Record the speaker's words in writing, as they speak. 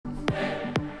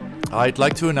I'd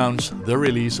like to announce the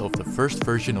release of the first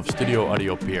version of Studio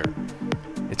Audio Peer.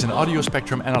 It's an audio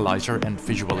spectrum analyzer and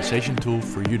visualization tool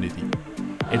for Unity.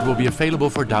 It will be available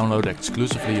for download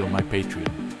exclusively on my Patreon.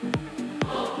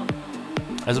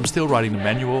 As I'm still writing the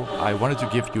manual, I wanted to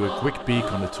give you a quick peek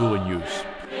on the tool in use.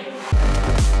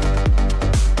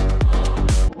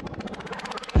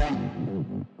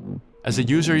 As a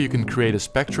user, you can create a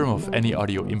spectrum of any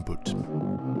audio input.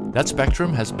 That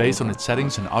spectrum has based on its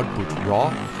settings an output raw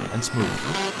and smooth.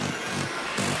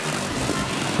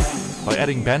 By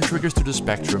adding band triggers to the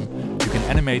spectrum, you can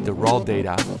animate the raw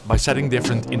data by setting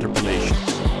different interpolations.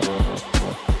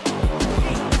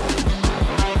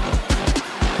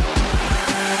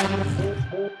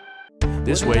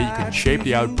 This way you can shape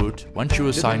the output once you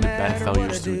assign the band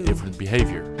values to different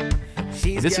behavior.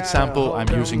 In this example, I'm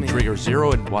using trigger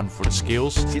 0 and 1 for the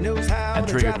scales and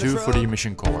trigger 2 for the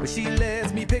emission color.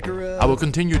 I will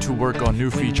continue to work on new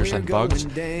features and bugs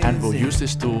and will use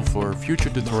this tool for future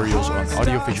tutorials on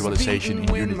audio visualization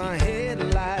in Unity.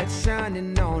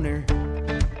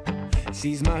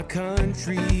 She's my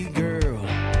country girl.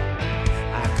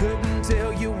 I couldn't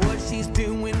tell you what